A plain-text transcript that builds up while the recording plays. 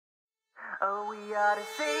Oh, we ought to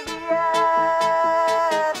say yes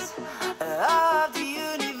of the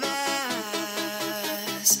universe.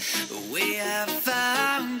 We have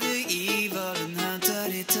found the evil and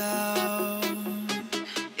hunted it down.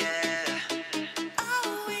 Yeah.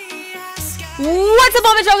 Oh, we ask. What's up,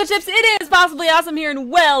 all my chocolate chips? It is Possibly Awesome here, and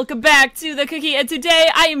welcome back to the cookie. And today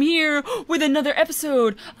I am here with another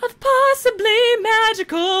episode of Possibly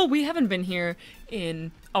Magical. We haven't been here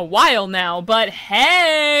in a while now, but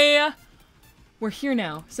hey, we're here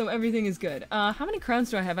now, so everything is good. How many crowns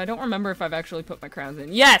do I have? I don't remember if I've actually put my crowns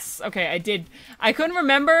in. Yes! Okay, I did. I couldn't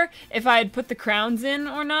remember if I had put the crowns in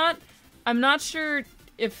or not. I'm not sure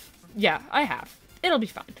if... Yeah, I have. It'll be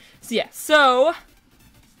fine. So yeah, so...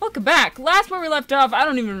 Welcome back. Last where we left off, I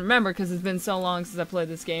don't even remember because it's been so long since I played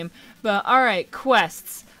this game. But, alright,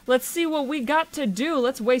 quests. Let's see what we got to do.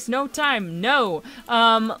 Let's waste no time. No.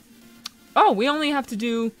 Oh, we only have to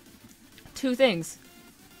do 2 things.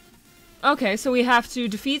 Okay, so we have to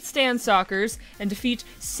defeat Standstalkers and defeat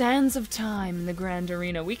Sands of Time in the Grand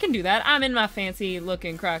Arena. We can do that. I'm in my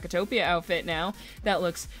fancy-looking Crocotopia outfit now. That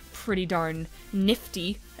looks pretty darn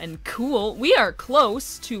nifty and cool. We are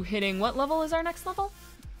close to hitting... What level is our next level?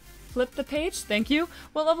 Flip the page. Thank you.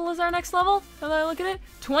 What level is our next level? Now that I look at it?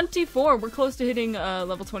 24. We're close to hitting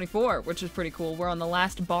level 24, which is pretty cool. We're on the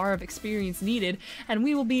last bar of experience needed, and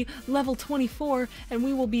we will be level 24, and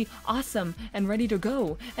we will be awesome and ready to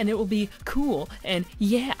go, and it will be cool, and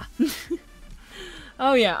yeah.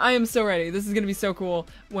 Oh yeah, I am so ready. This is gonna be so cool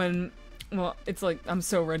when... Well, it's like, I'm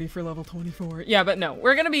so ready for level 24. Yeah, but no,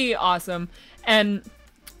 we're gonna be awesome, and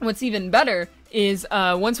what's even better is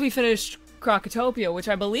once we finish Crocotopia, which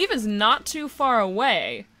I believe is not too far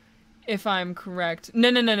away, if I'm correct.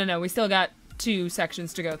 No. We still got 2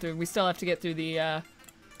 sections to go through. We still have to get through the,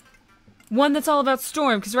 one that's all about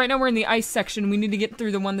Storm, because right now we're in the ice section. We need to get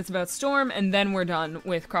through the one that's about Storm, and then we're done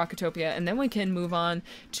with Crocotopia, and then we can move on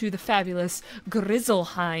to the fabulous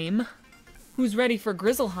Grizzleheim. Who's ready for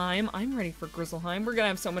Grizzleheim? I'm ready for Grizzleheim. We're gonna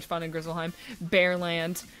have so much fun in Grizzleheim.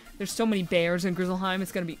 Bearland. There's so many bears in Grizzleheim.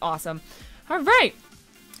 It's gonna be awesome. Alright.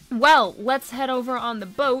 Well, let's head over on the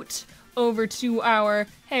boat over to our...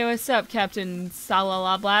 Hey, what's up, Captain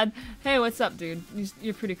Salalablad? Hey, what's up, dude?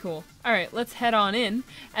 You're pretty cool. Alright, let's head on in,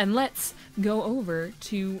 and let's go over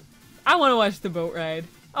to... I want to watch the boat ride.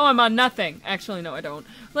 Oh, I'm on nothing. Actually, no, I don't.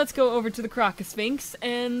 Let's go over to the Crocosphinx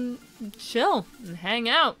and chill and hang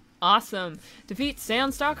out. Awesome. Defeat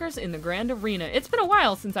Sandstalkers in the Grand Arena. It's been a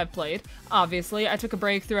while since I've played, obviously. I took a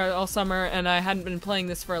break throughout all summer, and I hadn't been playing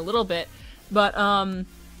this for a little bit. But,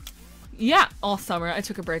 yeah, all summer. I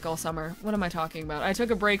took a break all summer. What am I talking about? I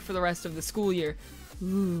took a break for the rest of the school year.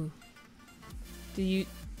 Ooh. Do you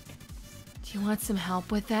want some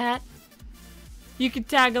help with that? You could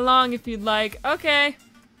tag along if you'd like. Okay.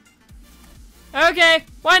 Okay,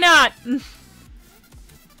 why not?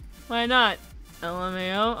 Why not?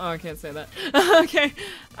 LMAO? Oh, I can't say that. Okay.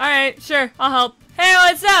 Alright, sure, I'll help. Hey,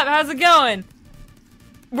 what's up? How's it going?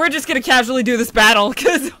 We're just gonna casually do this battle,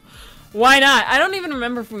 because... Why not? I don't even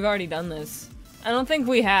remember if we've already done this. I don't think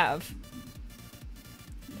we have.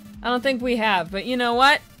 But you know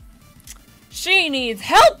what? She needs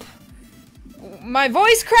help! My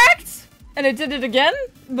voice cracked, and it did it again,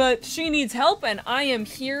 but she needs help, and I am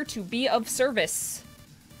here to be of service.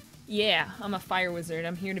 Yeah, I'm a fire wizard.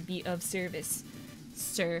 I'm here to be of service.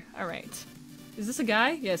 Sir. Alright. Is this a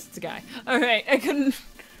guy? Yes, it's a guy. Alright, I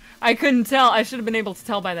couldn't tell. I should have been able to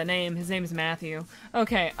tell by the name. His name is Matthew.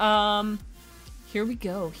 Okay, here we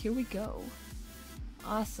go.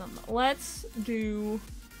 Awesome. Let's do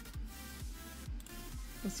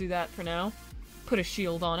that for now. Put a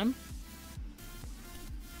shield on him.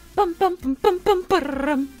 Bum bum bum bum bum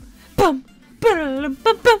bum bum bum bum.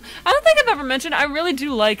 I don't think I've ever mentioned, I really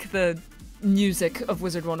do like the music of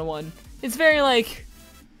Wizard 101. It's very, like...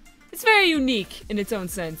 It's very unique in its own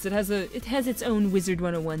sense. It has its own Wizard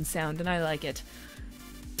 101 sound, and I like it.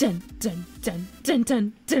 Dun dun dun dun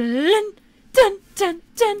dun dun dun dun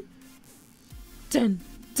dun dun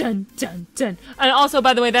dun dun dun. And also,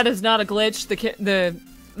 by the way, that is not a glitch. The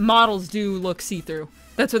models do look see-through.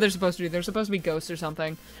 That's what they're supposed to do. They're supposed to be ghosts or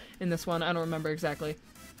something in this one. I don't remember exactly.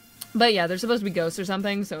 But yeah, they're supposed to be ghosts or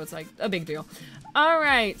something, so it's like a big deal.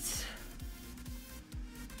 Alright.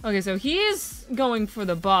 Okay, so he's going for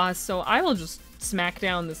the boss, so I will just smack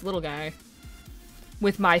down this little guy.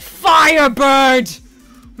 With my Firebird!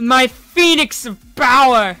 My Phoenix of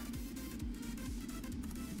Power!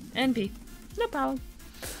 NP. No problem.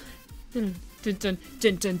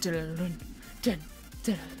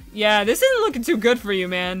 Yeah, this isn't looking too good for you,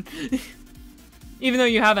 man. Even though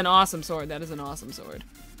you have an awesome sword. That is an awesome sword.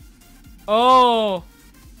 Oh!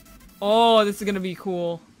 Oh, this is gonna be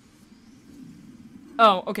cool.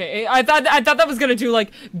 Oh, okay. I thought that was gonna do, like,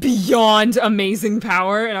 beyond amazing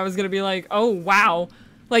power, and I was gonna be like, oh, wow.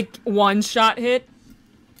 Like, one-shot hit.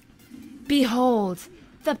 Behold,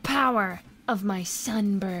 the power of my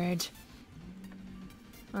sunbird.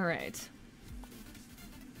 Alright.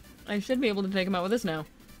 I should be able to take him out with this now.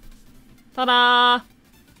 Ta-da!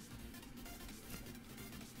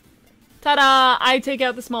 Ta-da! I take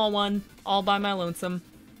out the small one, all by my lonesome.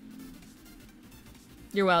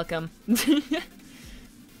 You're welcome.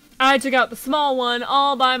 I took out the small one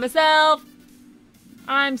all by myself.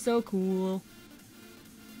 I'm so cool.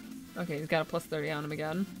 Okay, he's got a plus 30 on him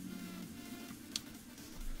again.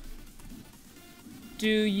 Do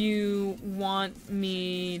you want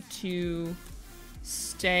me to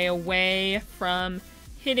stay away from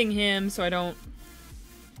hitting him so I don't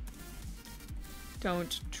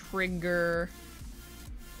trigger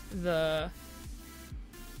the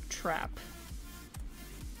trap?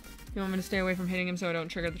 You want me to stay away from hitting him so I don't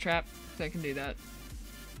trigger the trap? So I can do that.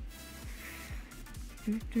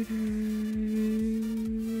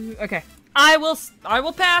 Okay. I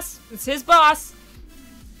will pass. It's his boss.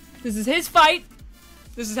 This is his fight.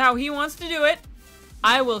 This is how he wants to do it.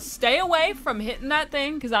 I will stay away from hitting that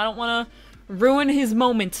thing because I don't want to ruin his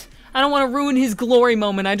moment. I don't want to ruin his glory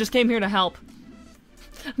moment. I just came here to help.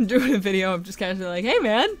 I'm doing a video. I'm just casually like, hey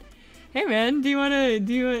man, do you want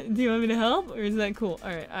me to help, or is that cool? All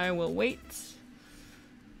right, I will wait.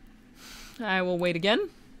 I will wait again.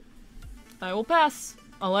 I will pass.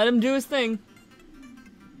 I'll let him do his thing.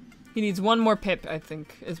 He needs one more pip, I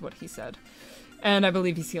think, is what he said. And I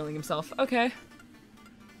believe he's healing himself. Okay.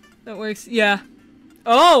 That works. Yeah.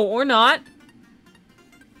 Oh, or not.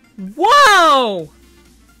 Whoa!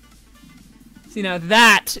 See, now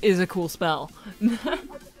that is a cool spell.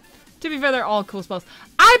 To be fair, they're all cool spells.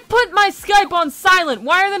 I put my Skype on silent!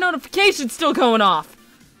 Why are the notifications still going off?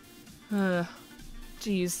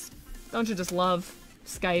 Jeez. Don't you just love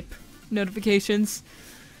Skype notifications?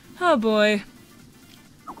 Oh boy.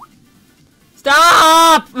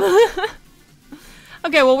 Stop!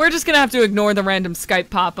 Okay, well, we're just gonna have to ignore the random Skype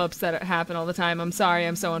pop-ups that happen all the time. I'm sorry,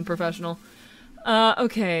 I'm so unprofessional.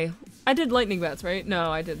 Okay. I did lightning bats, right?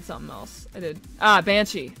 No, I did something else. I did...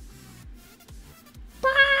 Banshee.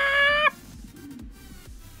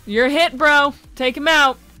 You're hit, bro. Take him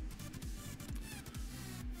out.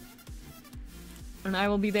 And I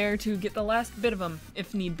will be there to get the last bit of him,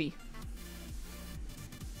 if need be.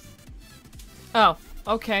 Oh,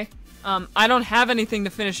 okay. I don't have anything to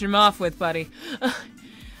finish him off with, buddy.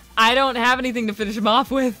 I don't have anything to finish him off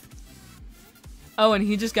with. Oh, and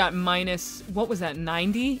he just got minus... What was that,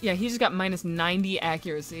 90? Yeah, he just got minus 90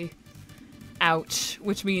 accuracy. Ouch.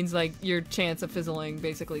 Which means, like, your chance of fizzling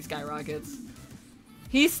basically skyrockets.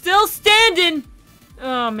 He's still standing!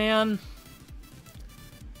 Oh, man.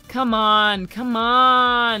 Come on. Come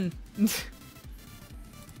on.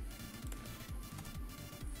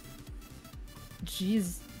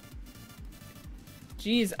 Jeez.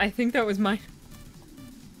 Jeez, I think that was my...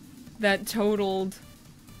 That totaled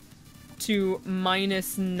to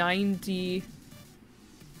minus 90.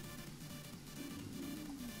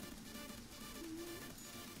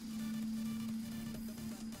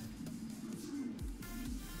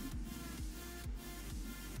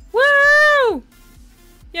 Woo!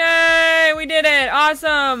 Yay! We did it!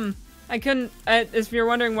 Awesome! I couldn't... if you're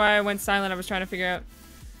wondering why I went silent, I was trying to figure out...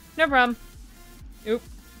 No problem. Oop.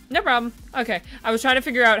 No problem. Okay. I was trying to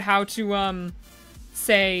figure out how to,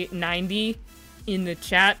 say 90 in the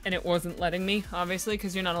chat, and it wasn't letting me, obviously,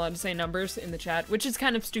 because you're not allowed to say numbers in the chat, which is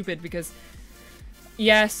kind of stupid, because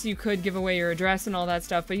yes, you could give away your address and all that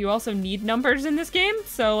stuff, but you also need numbers in this game,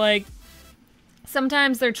 so, like,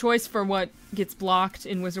 sometimes their choice for what gets blocked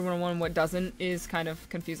in Wizard 101 and what doesn't is kind of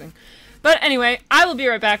confusing. But anyway, I will be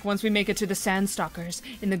right back once we make it to the Sandstalkers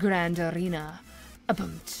in the Grand Arena.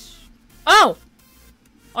 A-bumt. Oh!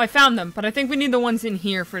 Oh, I found them, but I think we need the ones in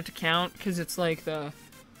here for it to count, because it's like the...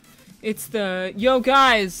 It's the, yo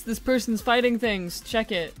guys, this person's fighting things,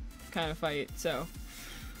 check it, kind of fight, so.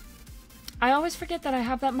 I always forget that I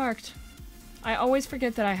have that marked. I always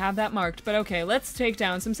forget that I have that marked, but okay, let's take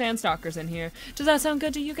down some Sandstalkers in here. Does that sound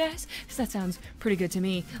good to you guys? Because that sounds pretty good to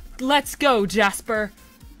me. Let's go, Jasper.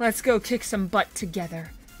 Let's go kick some butt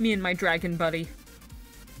together. Me and my dragon buddy.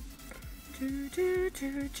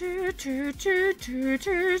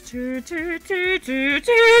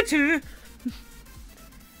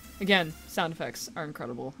 Again, sound effects are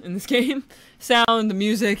incredible in this game. Sound, the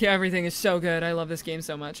music, everything is so good. I love this game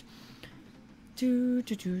so much.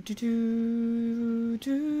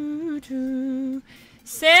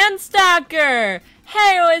 Sandstalker!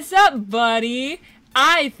 Hey, what's up, buddy?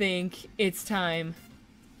 I think it's time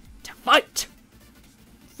to fight.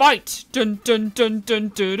 fight! Dun dun dun dun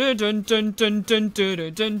dun dun dun dun dun dun dun dun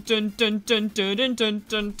dun dun dun dun dun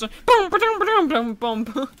dun dun. Boom boom boom boom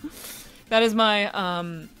boom. That is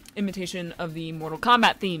my imitation of the Mortal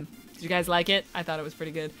Kombat theme. Did you guys like it? I thought it was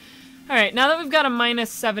pretty good. Alright, now that we've got a minus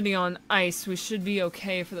 70 on ice, we should be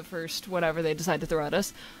okay for the first whatever they decide to throw at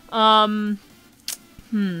us. I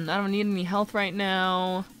don't need any health right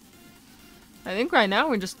now. I think right now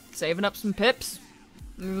we're just saving up some pips.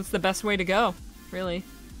 That's the best way to go, really.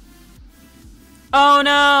 Oh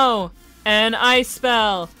no! An ice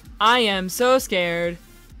spell! I am so scared.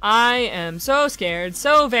 I am so scared,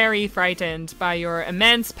 so very frightened by your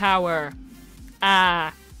immense power.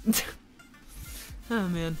 Ah. Oh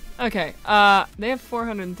man. Okay, they have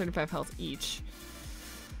 435 health each.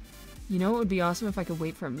 You know what would be awesome if I could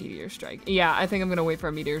wait for a meteor strike? Yeah, I think I'm gonna wait for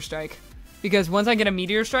a meteor strike. Because once I get a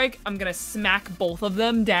meteor strike, I'm gonna smack both of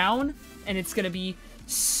them down, and it's gonna be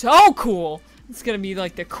so cool. It's gonna be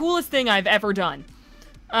like the coolest thing I've ever done.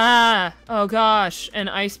 Ah, oh gosh, an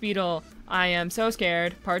ice beetle. I am so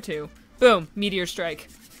scared. Part 2. Boom, meteor strike.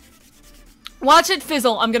 Watch it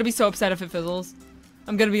fizzle. I'm gonna be so upset if it fizzles.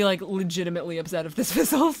 I'm gonna be like legitimately upset if this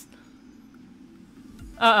fizzles.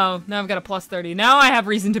 Uh-oh, now I've got a plus 30. Now I have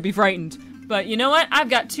reason to be frightened. But you know what? I've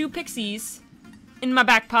got 2 pixies in my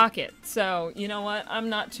back pocket. So, you know what? I'm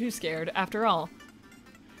not too scared after all.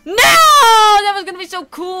 No! That was gonna be so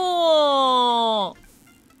cool!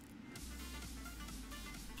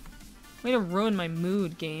 Way to ruin my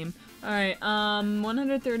mood, game. Alright,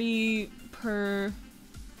 130 per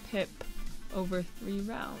pip over 3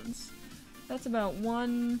 rounds. That's about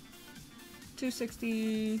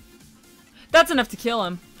 260. That's enough to kill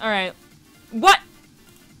him. Alright. What?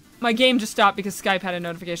 My game just stopped because Skype had a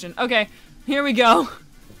notification. Okay, here we go.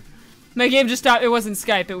 My game just stopped. It wasn't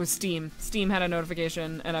Skype, it was Steam. Steam had a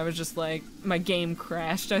notification, and I was just like, my game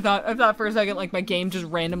crashed. I thought for a second, like, my game just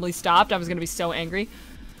randomly stopped. I was gonna be so angry.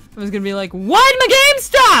 I was gonna be like, why'd my game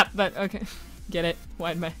stop? But, okay. Get it?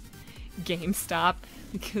 Why'd my game stop?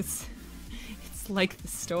 Because it's like the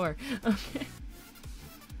store. Okay.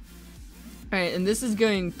 Alright, and this is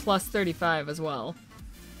going plus 35 as well.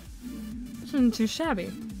 Isn't too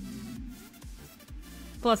shabby.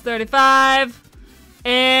 Plus 35!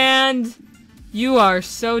 And you are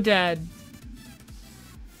so dead.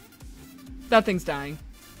 That thing's dying.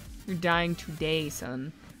 You're dying today,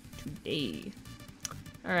 son. Today.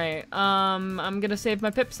 Alright, I'm gonna save my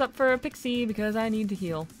pips up for a pixie because I need to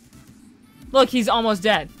heal. Look, he's almost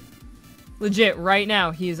dead. Legit, right now,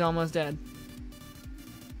 he is almost dead.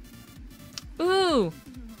 Ooh!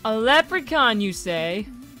 A leprechaun, you say?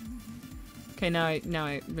 Okay, now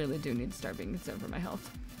I really do need to start being concerned for my health.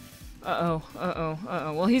 Uh-oh, uh-oh,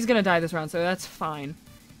 uh-oh. Well, he's gonna die this round, so that's fine.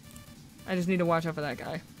 I just need to watch out for that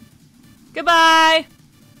guy. Goodbye!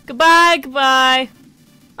 Goodbye, goodbye!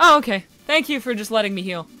 Oh, okay. Thank you for just letting me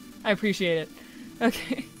heal. I appreciate it.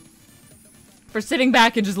 Okay. For sitting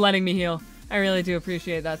back and just letting me heal. I really do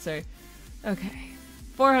appreciate that, sir. Okay.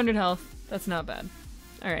 400 health. That's not bad.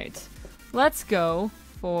 Alright. Let's go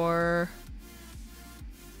for...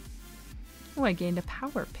 Oh, I gained a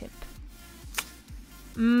power pip.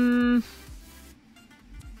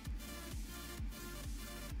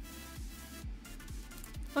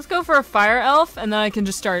 Let's go for a fire elf, and then I can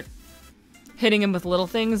just start hitting him with little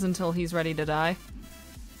things until he's ready to die.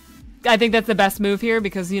 I think that's the best move here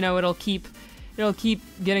because, you know, it'll keep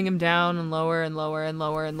getting him down and lower and lower and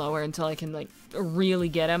lower and lower until I can, like, really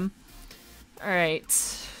get him.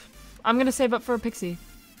 Alright. I'm gonna save up for a pixie.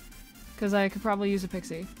 Because I could probably use a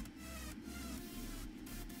pixie.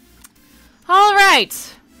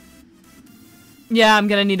 Alright! Yeah, I'm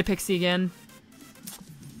gonna need a pixie again.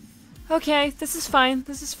 Okay, this is fine.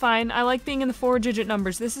 This is fine. I like being in the 4-digit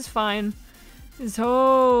numbers. This is fine. This is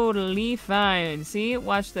totally fine. See?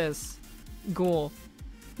 Watch this. Ghoul.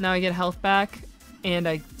 Now I get health back, and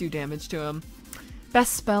I do damage to him.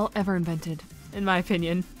 Best spell ever invented, in my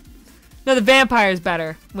opinion. No, the vampire is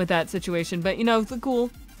better with that situation, but you know, the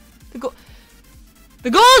ghoul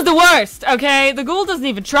is the worst, okay? The ghoul doesn't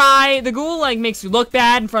even try. The ghoul, like, makes you look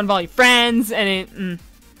bad in front of all your friends, and it,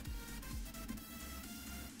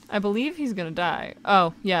 I believe he's gonna die.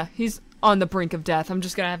 Oh, yeah, he's on the brink of death. I'm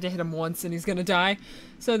just gonna have to hit him once and he's gonna die.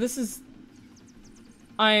 So this is...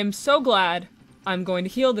 I am so glad I'm going to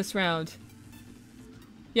heal this round.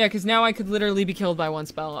 Yeah, because now I could literally be killed by one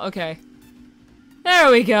spell. Okay.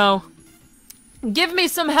 There we go. Give me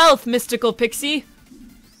some health, mystical pixie.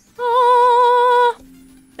 Aww.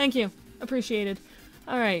 Thank you. Appreciated.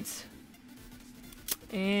 Alright.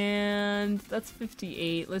 And that's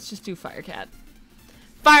 58. Let's just do Firecat.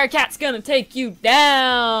 Firecat's gonna take you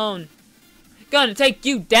down! Gonna take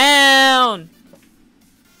you down!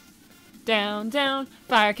 Down, down,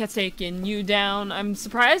 fire cat's taking you down. I'm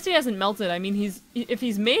surprised he hasn't melted. I mean, if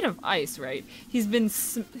he's made of ice, right? He's been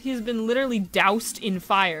literally doused in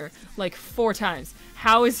fire like 4 times.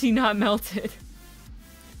 How is he not melted?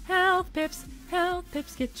 Health pips,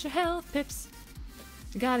 get your health pips.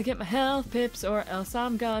 I gotta get my health pips or else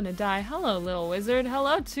I'm gonna die. Hello, little wizard.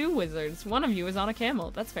 Hello, 2 wizards. One of you is on a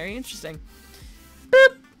camel. That's very interesting.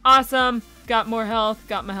 Boop! Awesome. Got more health.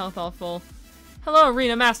 Got my health all full. Hello,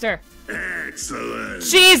 Arena Master. Excellent.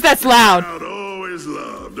 Jeez, that's loud. I've always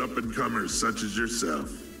loved up-and-comers such as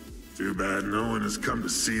yourself. Too bad no one has come to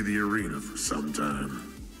see the arena for some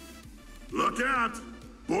time. Look out!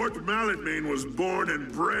 Bort Malletmane was born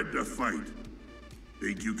and bred to fight.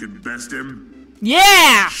 Think you can best him?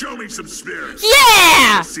 Yeah! Show me some spirit.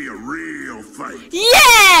 Yeah! Let's see a real fight.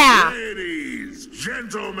 Yeah! Ladies,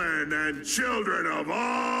 gentlemen, and children of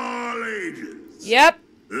all ages. Yep.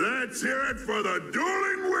 Let's hear it for the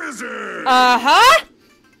dueling wizard! Uh-huh!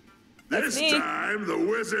 This me. time, the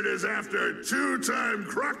wizard is after 2-time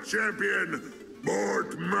Croc champion,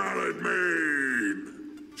 Bort Malletmane.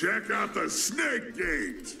 Check out the Snake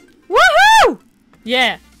Gate! Woohoo!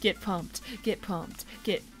 Yeah, get pumped, get pumped,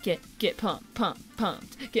 get pumped,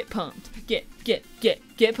 pumped, get pumped, get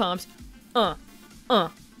pumped,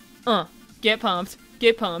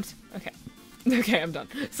 get pumped, okay. Okay, I'm done.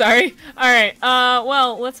 Sorry. Alright,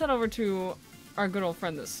 well, let's head over to our good old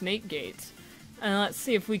friend, the Snake Gate. And let's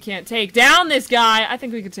see if we can't take down this guy. I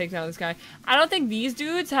think we could take down this guy. I don't think these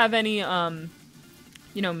dudes have any,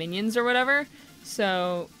 you know, minions or whatever.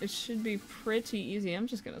 So, it should be pretty easy. I'm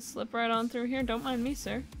just gonna slip right on through here. Don't mind me,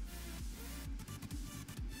 sir.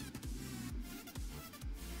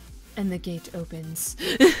 And the gate opens.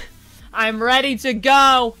 I'm ready to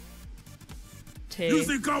go! You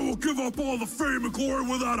think I will give up all the fame and glory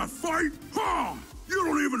without a fight? Ha! You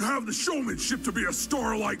don't even have the showmanship to be a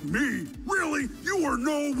star like me. Really? You are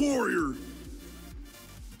no warrior. Do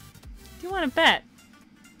you want to bet?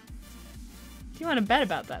 Do you want to bet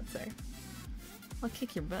about that, sir? I'll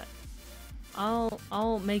kick your butt.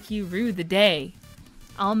 I'll make you rue the day.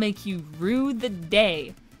 I'll make you rue the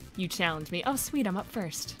day you challenge me. Oh, sweet, I'm up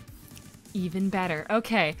first. Even better.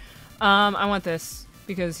 Okay. I want this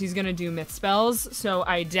because he's gonna do myth spells, so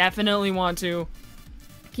I definitely want to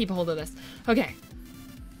keep a hold of this. Okay.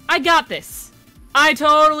 I got this. I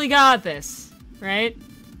totally got this. Right?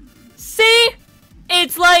 See?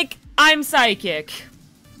 It's like I'm psychic.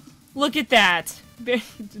 Look at that.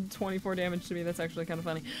 24 damage to me. That's actually kind of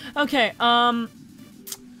funny. Okay, I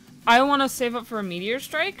want to save up for a meteor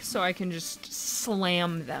strike so I can just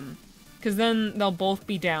slam them. Because then they'll both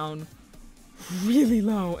be down really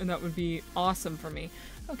low, and that would be awesome for me.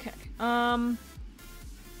 Okay, I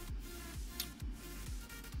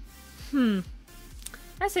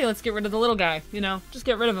say let's get rid of the little guy, you know? Just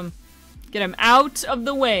get rid of him. Get him out of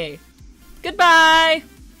the way. Goodbye!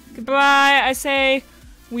 Goodbye, I say.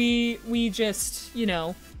 We just, you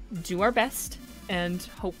know, do our best and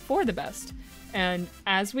hope for the best. And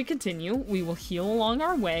as we continue, we will heal along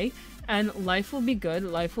our way, and life will be good,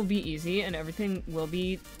 life will be easy, and everything will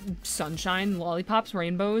be sunshine, lollipops,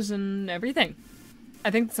 rainbows, and everything.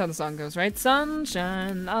 I think that's how the song goes, right?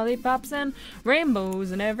 Sunshine, lollipops, and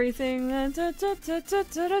rainbows, and everything. I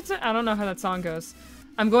don't know how that song goes.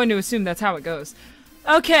 I'm going to assume that's how it goes.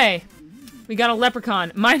 Okay. We got a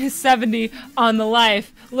leprechaun. Minus 70 on the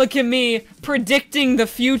life. Look at me predicting the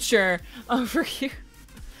future over here.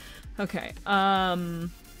 Okay, I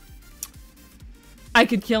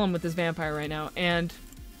could kill him with this vampire right now and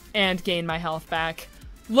gain my health back.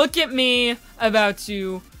 Look at me about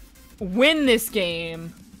to win this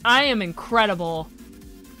game. I am incredible.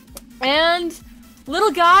 And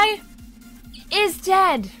little guy is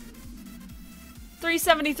dead.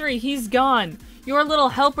 373, he's gone. Your little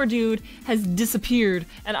helper dude has disappeared,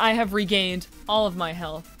 and I have regained all of my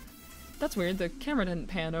health. That's weird, the camera didn't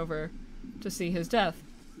pan over to see his death.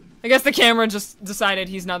 I guess the camera just decided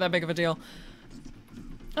he's not that big of a deal.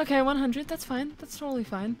 Okay, 100, that's fine. That's totally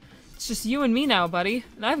fine. It's just you and me now, buddy,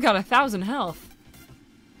 and I've got 1,000 health.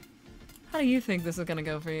 How do you think this is gonna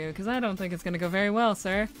go for you? Because I don't think it's gonna go very well,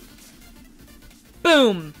 sir.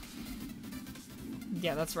 Boom!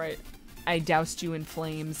 Yeah, that's right. I doused you in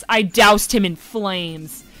flames. I doused him in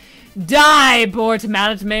flames. Die, Bort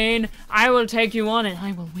Malletmane! I will take you on and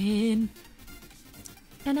I will win.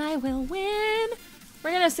 And I will win.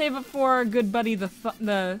 We're gonna save it for our good buddy, the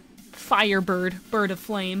firebird, bird of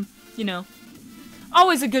flame. You know,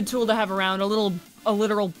 always a good tool to have around. A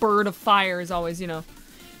literal bird of fire is always, you know,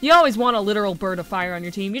 you always want a literal bird of fire on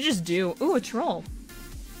your team. You just do. Ooh, a troll.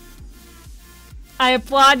 I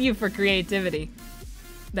applaud you for creativity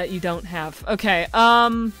that you don't have. Okay,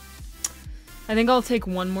 I think I'll take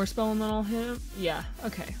one more spell and then I'll hit him. Yeah,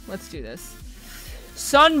 okay, let's do this.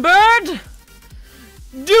 Sunbird!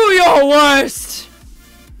 Do your worst!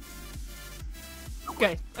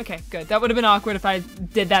 Okay, okay, good. That would have been awkward if I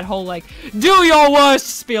did that whole, like, do your worst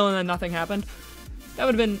spiel and then nothing happened. That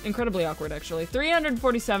would have been incredibly awkward, actually.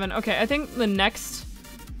 347. Okay, I think the next...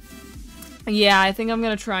 Yeah, I think I'm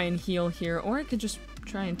gonna try and heal here, or I could just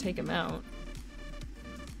try and take him out.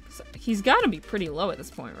 He's gotta be pretty low at this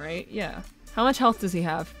point, right? Yeah. How much health does he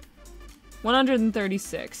have?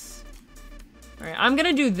 136. Alright, I'm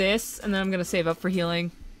gonna do this, and then I'm gonna save up for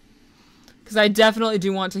healing. Because I definitely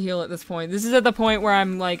do want to heal at this point. This is at the point where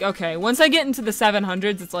I'm like, okay, once I get into the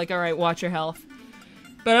 700s, it's like, alright, watch your health.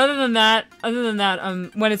 But other than that,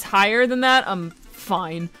 when it's higher than that, I'm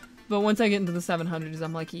fine. But once I get into the 700s,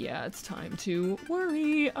 I'm like, yeah, it's time to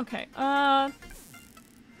worry. Okay, in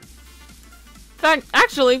fact,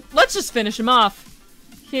 actually, let's just finish him off.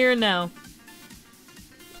 Here and now.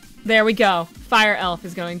 There we go. Fire Elf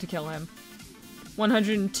is going to kill him.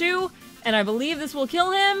 102, and I believe this will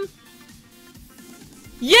kill him.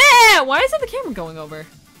 Yeah! Why is it the camera going over?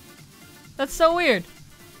 That's so weird.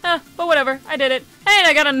 But whatever. I did it. Hey, and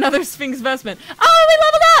I got another Sphinx vestment. Oh, we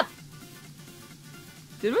leveled up!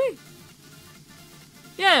 Did we?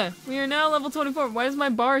 Yeah, we are now level 24. Why does my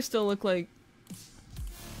bar still look like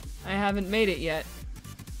I haven't made it yet?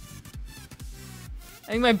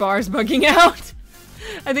 I think my bar's bugging out.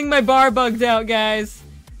 I think my bar bugged out, guys.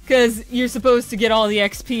 Because you're supposed to get all the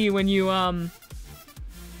XP when you,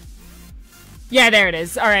 Yeah, there it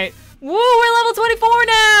is. Alright. Woo, we're level 24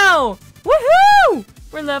 now! Woohoo!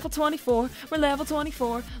 We're level 24. We're level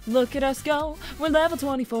 24. Look at us go. We're level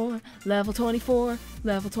 24. Level 24.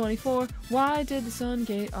 Level 24. Why did the sun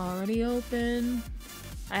gate already open?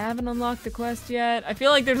 I haven't unlocked the quest yet. I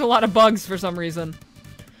feel like there's a lot of bugs for some reason.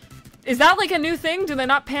 Is that like a new thing? Do they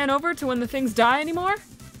not pan over to when the things die anymore?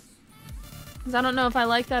 Because I don't know if I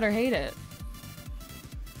like that or hate it.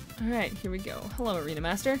 Alright, here we go. Hello, Arena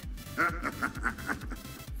Master.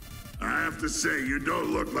 I have to say, you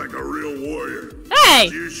don't look like a real warrior. Hey!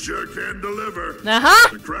 You sure can deliver. Uh-huh!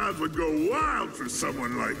 The crowd would go wild for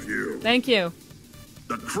someone like you. Thank you.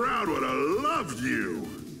 The crowd would have loved you,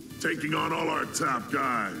 taking on all our top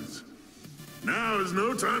guys. Now is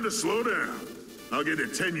no time to slow down. I'll get a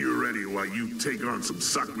tenure ready while you take on some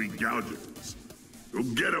suckweed gougers. Go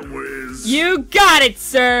get 'em, Wiz. You got it,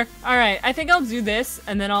 sir! Alright, I think I'll do this,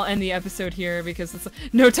 and then I'll end the episode here, because it's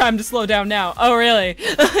no time to slow down now. Oh, really?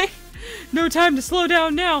 No time to slow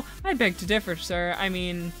down now? I beg to differ, sir. I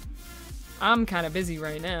mean, I'm kind of busy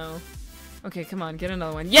right now. Okay, come on, get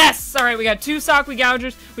another one. Yes! Alright, we got 2 Sockweed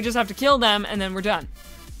Gougers. We just have to kill them, and then we're done.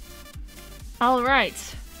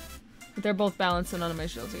 Alright. But they're both balanced, so none of my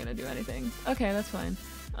shields are gonna do anything. Okay, that's fine.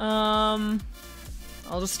 I'll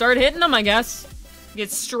just start hitting them, I guess. Get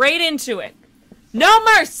straight into it. No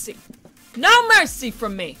mercy! No mercy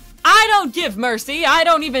from me! I don't give mercy! I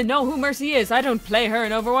don't even know who Mercy is! I don't play her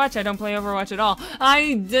in Overwatch. I don't play Overwatch at all.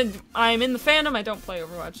 I'm in the fandom. I don't play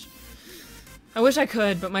Overwatch. I wish I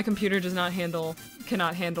could, but my computer cannot handle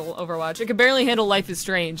Overwatch. It can barely handle Life is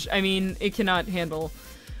Strange. I mean, it cannot handle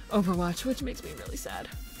Overwatch, which makes me really sad.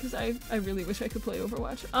 Because I really wish I could play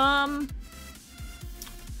Overwatch.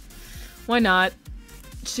 Why not?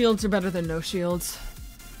 Shields are better than no shields.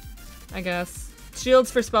 I guess.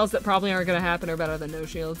 Shields for spells that probably aren't gonna happen are better than no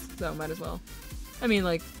shields, so might as well. I mean,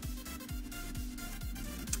 like,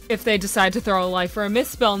 if they decide to throw a life or a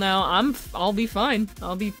misspell now, I'll be fine.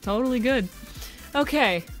 I'll be totally good.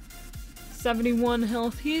 Okay. 71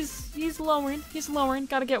 health. He's lowering. He's lowering.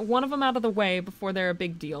 Gotta get one of them out of the way before they're a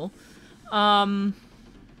big deal.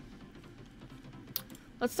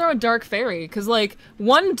 Let's throw a Dark Fairy, because, like,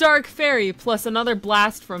 one Dark Fairy plus another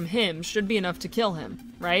blast from him should be enough to kill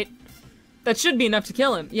him, right? That should be enough to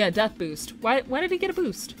kill him. Yeah, death boost. Why did he get a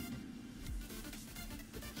boost?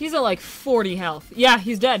 He's at, like, 40 health. Yeah,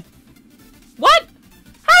 he's dead. What?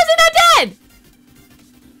 How is he not dead?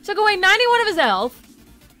 Took away 91 of his health.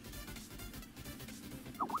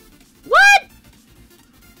 What?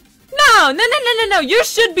 No, you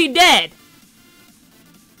should be dead.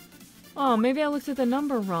 Oh, maybe I looked at the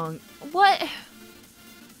number wrong. What?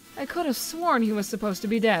 I could have sworn he was supposed to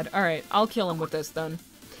be dead. Alright, I'll kill him with this then.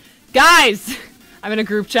 Guys! I'm in a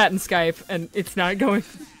group chat in Skype, and it's not going...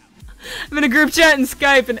 I'm in a group chat in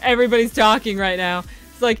Skype, and everybody's talking right now.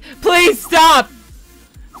 It's like, please stop!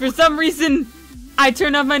 For some reason, I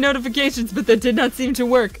turned off my notifications, but that did not seem to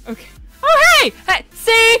work. Okay. Oh, hey! Hey!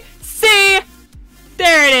 See?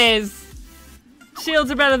 There it is!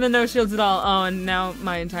 Shields are better than no shields at all. Oh, and now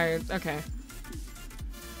my entire... Okay.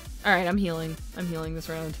 Alright, I'm healing. I'm healing this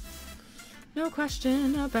round. No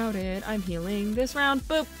question about it. I'm healing this round.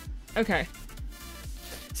 Boop. Okay.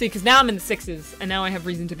 See, because now I'm in the 6s, and now I have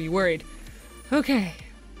reason to be worried. Okay.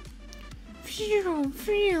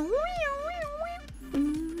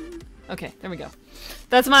 Okay, there we go.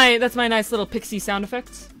 That's my nice little pixie sound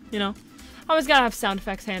effects, you know? Always gotta have sound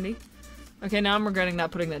effects handy. Okay, now I'm regretting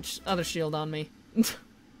not putting that other shield on me.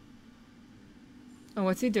 Oh,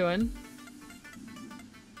 what's he doing?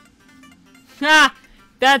 Ha!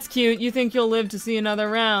 That's cute. You think you'll live to see another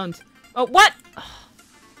round. Oh, what?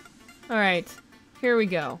 Alright. Here we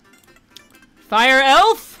go. Fire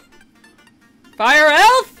elf! Fire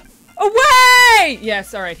elf! Away!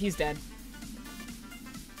 Yes, alright, he's dead.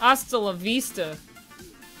 Hasta la vista.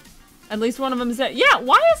 At least one of them is dead. Yeah,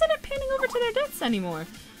 why isn't it panning over to their deaths anymore?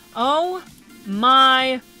 Oh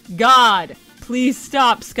my god. Please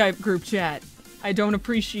stop, Skype group chat. I don't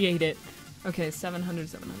appreciate it. Okay, 700,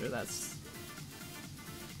 700, that's...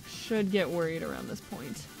 Should get worried around this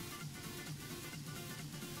point.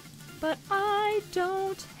 But I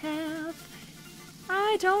don't have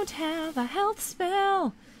a health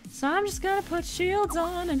spell. So I'm just gonna put shields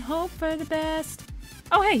on and hope for the best.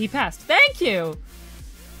 Oh hey, he passed. Thank you!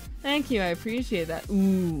 Thank you, I appreciate that.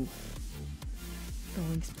 Ooh.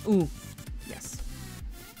 Ooh. Yes.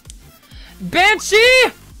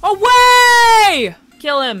 Banshee! Away!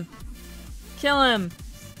 Kill him. Kill him.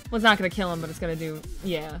 Well, it's not gonna kill him, but it's gonna do...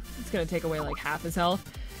 Yeah. It's gonna take away like half his health.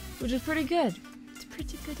 Which is pretty good. It's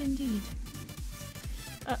pretty good indeed.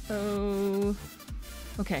 Uh-oh.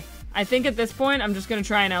 Okay. I think at this point, I'm just gonna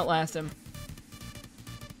try and outlast him.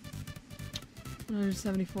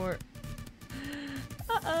 174.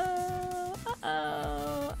 Uh-oh.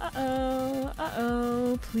 Uh-oh. Uh-oh.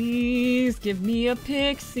 Uh-oh. Please give me a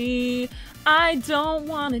pixie. I don't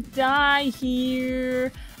want to die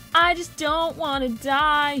here. I just don't want to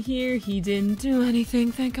die here. He didn't do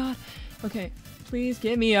anything, thank God. Okay, please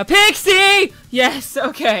give me a pixie! Yes,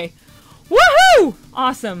 okay. Woohoo!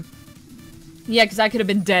 Awesome. Yeah, because I could have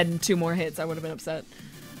been dead in 2 more hits. I would have been upset.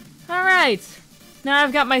 Alright. Now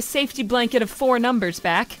I've got my safety blanket of 4 numbers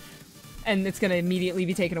back. And it's going to immediately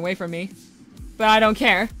be taken away from me. But I don't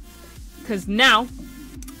care. Because now,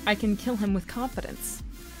 I can kill him with confidence.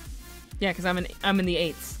 Yeah, because I'm in the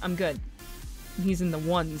 8s. I'm good. He's in the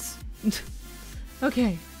 1s.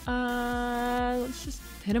 Okay. Let's just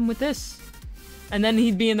hit him with this. And then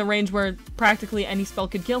he'd be in the range where practically any spell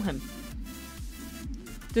could kill him.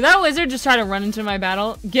 Did that wizard just try to run into my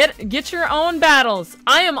battle? Get your own battles.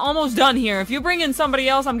 I am almost done here. If you bring in somebody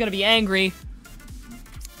else, I'm gonna be angry.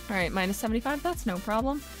 Alright, minus 75. That's no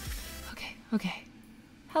problem. Okay, okay.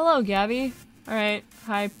 Hello, Gabby. Alright.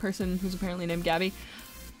 Hi, person who's apparently named Gabby.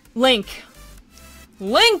 Link.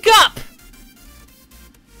 Link up!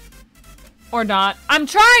 Or not. I'm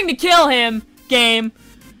trying to kill him, game.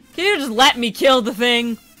 Can you just let me kill the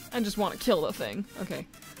thing? I just want to kill the thing. Okay.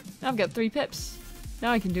 Now I've got 3 pips.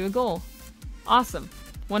 Now I can do a goal. Awesome.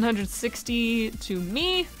 160 to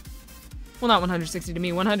me. Well, not 160 to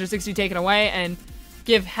me. 160 taken away, and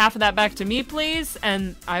give half of that back to me, please,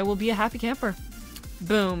 and I will be a happy camper.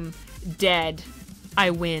 Boom. Dead. I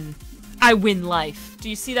win. I win life. Do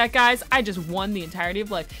you see that, guys? I just won the entirety of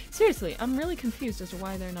life. Seriously, I'm really confused as to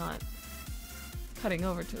why they're not cutting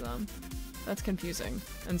over to them. That's confusing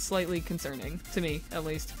and slightly concerning, to me, at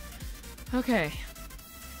least. Okay.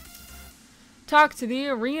 Talk to the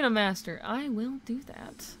arena master. I will do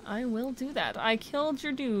that. I will do that. I killed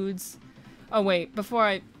your dudes. Oh wait,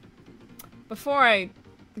 before I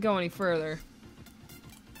go any further.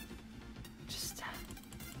 Just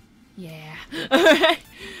yeah. Alright.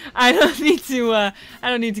 I don't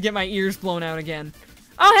need to get my ears blown out again.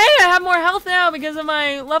 Oh hey, I have more health now because of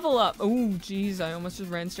my level up. Oh jeez, I almost just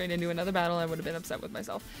ran straight into another battle. I would have been upset with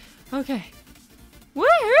myself. Okay.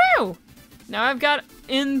 Woohoo! Now I've got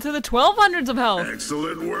into the 1200s of health.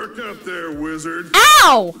 Excellent work up there, wizard.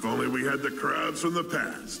 Ow! If only we had the crowds from the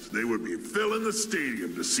past, they would be filling the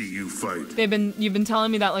stadium to see you fight. You've been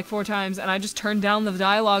telling me that like 4 times, and I just turned down the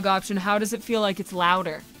dialogue option. How does it feel like it's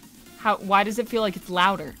louder? Why does it feel like it's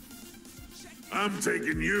louder? I'm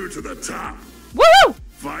taking you to the top. Woo!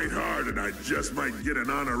 Fight hard and I just might get an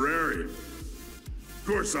honorarium. Of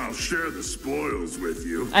course, I'll share the spoils with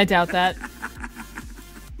you. I doubt that.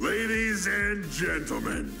 Ladies and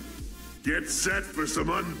gentlemen, get set for some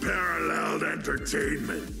unparalleled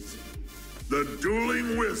entertainment. The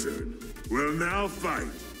dueling wizard will now fight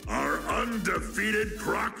our undefeated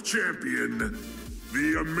croc champion,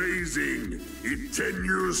 the amazing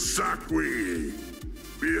Itenyu Sakui,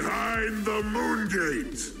 behind the moon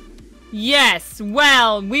gate. Yes,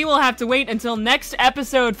 well, we will have to wait until next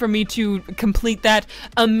episode for me to complete that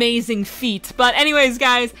amazing feat. But anyways,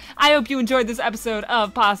 guys, I hope you enjoyed this episode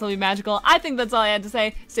of Possibly Magical. I think that's all I had to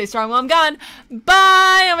say. Stay strong while I'm gone.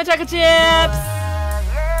 Bye, I'm a chocolate chips!